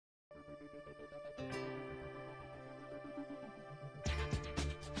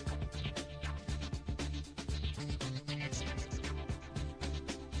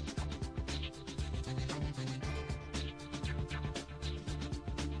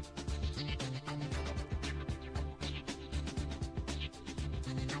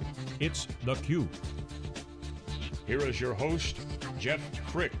It's theCUBE. Here is your host, Jeff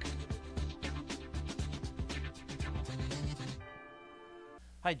Frick.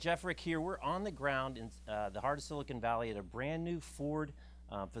 Hi, Jeff Frick here. We're on the ground in the heart of Silicon Valley at a brand new Ford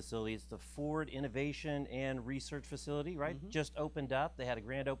facility. It's the Ford Innovation and Research Facility, right? Just opened up. They had a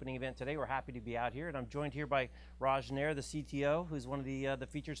grand opening event today. We're happy to be out here, and I'm joined here by Raj Nair, the CTO, who's one of the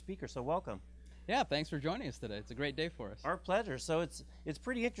featured speakers, so welcome. Yeah, thanks for joining us today. It's a great day for us. Our pleasure. So it's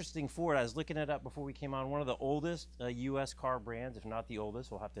pretty interesting. Ford, I was looking it up before we came on, one of the oldest US car brands, if not the oldest.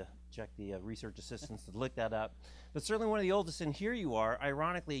 We'll have to check the research assistants to look that up. But certainly one of the oldest, and here you are,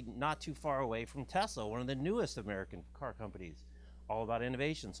 ironically, not too far away from Tesla, one of the newest American car companies, all about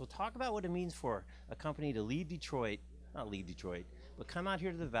innovation. So talk about what it means for a company to leave Detroit, not leave Detroit, but come out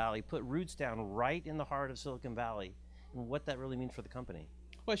here to the Valley, put roots down right in the heart of Silicon Valley, and what that really means for the company.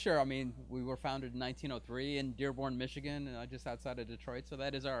 Well, sure. I mean, we were founded in 1903 in Dearborn, Michigan, just outside of Detroit, so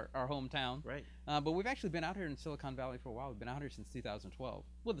that is our hometown. Right. But we've actually been out here in Silicon Valley for a while. We've been out here since 2012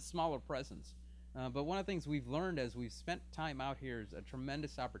 with a smaller presence. But one of the things we've learned as we've spent time out here is a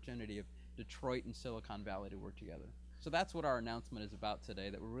tremendous opportunity of Detroit and Silicon Valley to work together. So that's what our announcement is about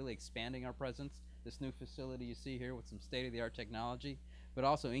today, that we're really expanding our presence, this new facility you see here with some state-of-the-art technology, but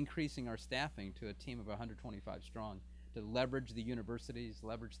also increasing our staffing to a team of 125 strong to leverage the universities,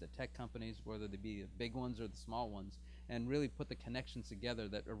 leverage the tech companies, whether they be the big ones or the small ones, and really put the connections together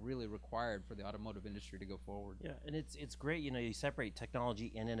that are really required for the automotive industry to go forward. Yeah, and it's great, you know, you separate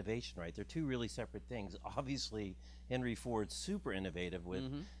technology and innovation, right? They're two really separate things. Obviously, Henry Ford's super innovative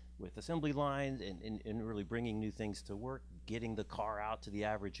with assembly lines and really bringing new things to work, getting the car out to the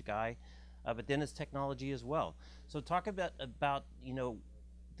average guy, but then it's technology as well. So talk about you know,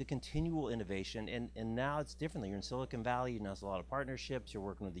 the continual innovation, and now it's differently. You're in Silicon Valley, you know, there's a lot of partnerships, you're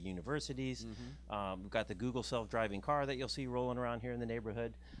working with the universities. We've got the Google self-driving car that you'll see rolling around here in the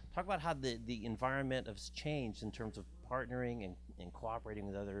neighborhood. Talk about how the environment has changed in terms of partnering and cooperating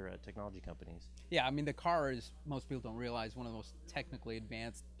with other technology companies. Yeah, I mean, the car is, most people don't realize, one of the most technically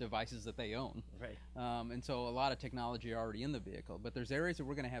advanced devices that they own. Right. And so a lot of technology are already in the vehicle, but there's areas that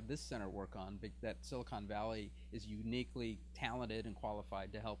we're going to have this center work on that Silicon Valley is uniquely talented and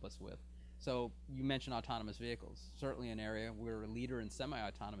qualified to help us with. So you mentioned autonomous vehicles, certainly an area. We're a leader in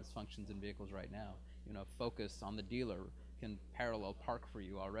semi-autonomous functions in vehicles right now. You know, focus on the dealer can parallel park for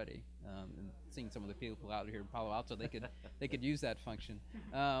you already. And seeing some of the people out here in Palo Alto, they could use that function.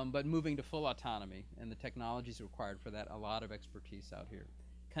 But moving to full autonomy and the technologies required for that, a lot of expertise out here.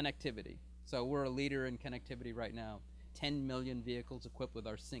 Connectivity. So we're a leader in connectivity right now. 10 million vehicles equipped with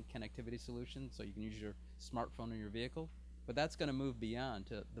our sync connectivity solution, so you can use your smartphone in your vehicle. But that's going to move beyond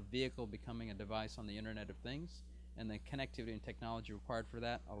to the vehicle becoming a device on the Internet of Things, and the connectivity and technology required for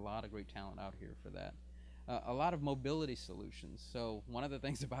that. A lot of great talent out here for that. A lot of mobility solutions. So one of the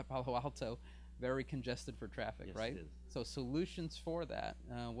things about Palo Alto, very congested for traffic, yes, right? It is. So solutions for that,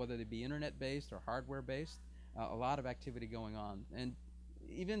 whether they be internet-based or hardware-based, a lot of activity going on. And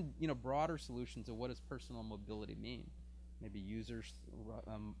even, you know, broader solutions of what does personal mobility mean? Maybe users,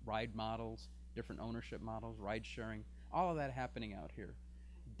 ride models, different ownership models, ride sharing, all of that happening out here.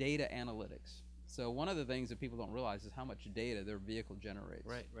 Data analytics. So one of the things that people don't realize is how much data their vehicle generates.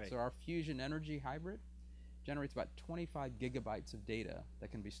 Right, right. So our Fusion Energy Hybrid generates about 25 gigabytes of data that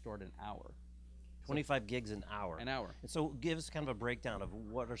can be stored an hour. 25 gigs an hour. An hour. And so give us kind of a breakdown of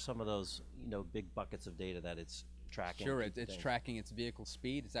what are some of those, you know, big buckets of data that it's tracking. Sure, it's tracking its vehicle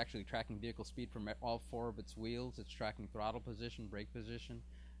speed. It's actually tracking vehicle speed from all four of its wheels. It's tracking throttle position, brake position.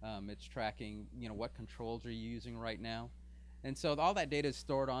 It's tracking, you know, what controls are you using right now. And so all that data is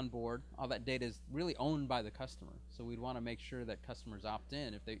stored on board. All that data is really owned by the customer. So we'd want to make sure that customers opt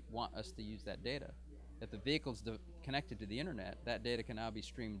in if they want us to use that data. If the vehicle's connected to the internet, that data can now be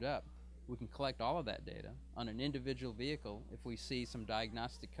streamed up. We can collect all of that data on an individual vehicle. If we see some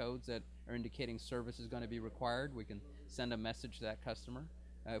diagnostic codes that are indicating service is going to be required, we can send a message to that customer.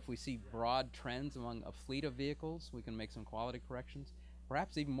 If we see broad trends among a fleet of vehicles, we can make some quality corrections.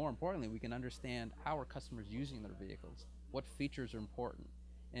 Perhaps even more importantly, we can understand how are customers using their vehicles, what features are important,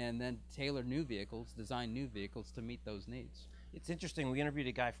 and then tailor new vehicles, design new vehicles to meet those needs. It's interesting, we interviewed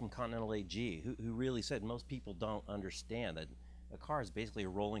a guy from Continental AG who really said most people don't understand that a car is basically a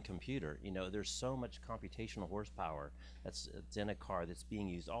rolling computer. You know, there's so much computational horsepower that's in a car that's being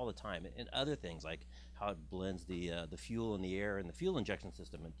used all the time, and other things like how it blends the fuel in the air and the fuel injection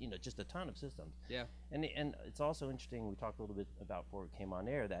system, and, you know, just a ton of systems. Yeah. And it's also interesting, we talked a little bit about before it came on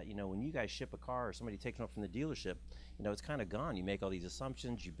air, that, you know, when you guys ship a car or somebody takes it up from the dealership, you know, it's kind of gone. You make all these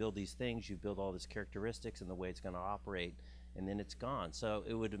assumptions, you build these things, you build all these characteristics and the way it's going to operate, and then it's gone. So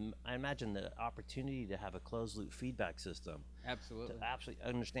it would, I imagine the opportunity to have a closed loop feedback system. Absolutely. To actually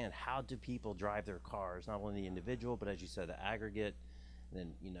understand how do people drive their cars, not only the individual, but as you said, the aggregate. And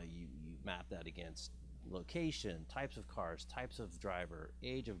then, you know, you map that against location, types of cars, types of driver,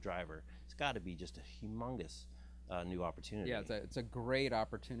 age of driver. It's got to be just a humongous new opportunity. Yeah, it's a great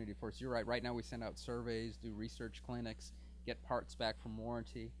opportunity for us. You're right. Right now we send out surveys, do research clinics, get parts back from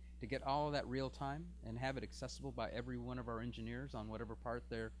warranty. To get all of that real time and have it accessible by every one of our engineers on whatever part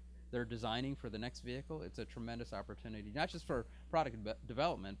they're designing for the next vehicle, it's a tremendous opportunity, not just for product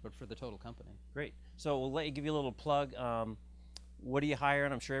development, but for the total company. Great. So we'll give you a little plug. What are you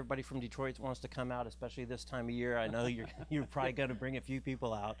hiring? I'm sure everybody from Detroit wants to come out, especially this time of year. I know you're probably going to bring a few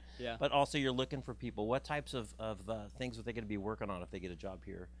people out. Yeah. But also you're looking for people. What types of things are they going to be working on if they get a job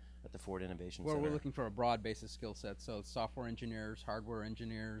here at the Ford Innovation Center? Well, we're looking for a broad base of skill sets. So software engineers, hardware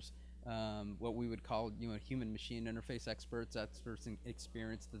engineers, what we would call human-machine interface experts in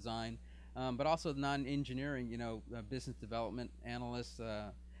experience design, but also non-engineering, business development analysts,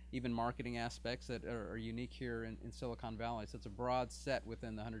 even marketing aspects that are unique here in Silicon Valley. So it's a broad set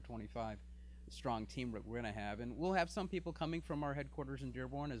within the 125 strong team that we're going to have. And we'll have some people coming from our headquarters in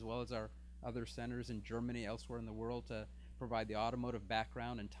Dearborn as well as our other centers in Germany, elsewhere in the world, to provide the automotive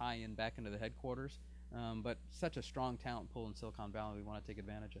background and tie in back into the headquarters. But such a strong talent pool in Silicon Valley we want to take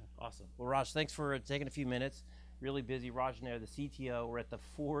advantage of. Awesome. Well, Raj, thanks for taking a few minutes. Really busy. Raj Nair, the CTO. We're at the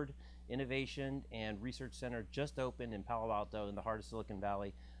Ford Innovation and Research Center, just opened in Palo Alto in the heart of Silicon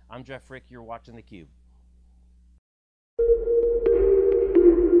Valley. I'm Jeff Frick. You're watching theCUBE.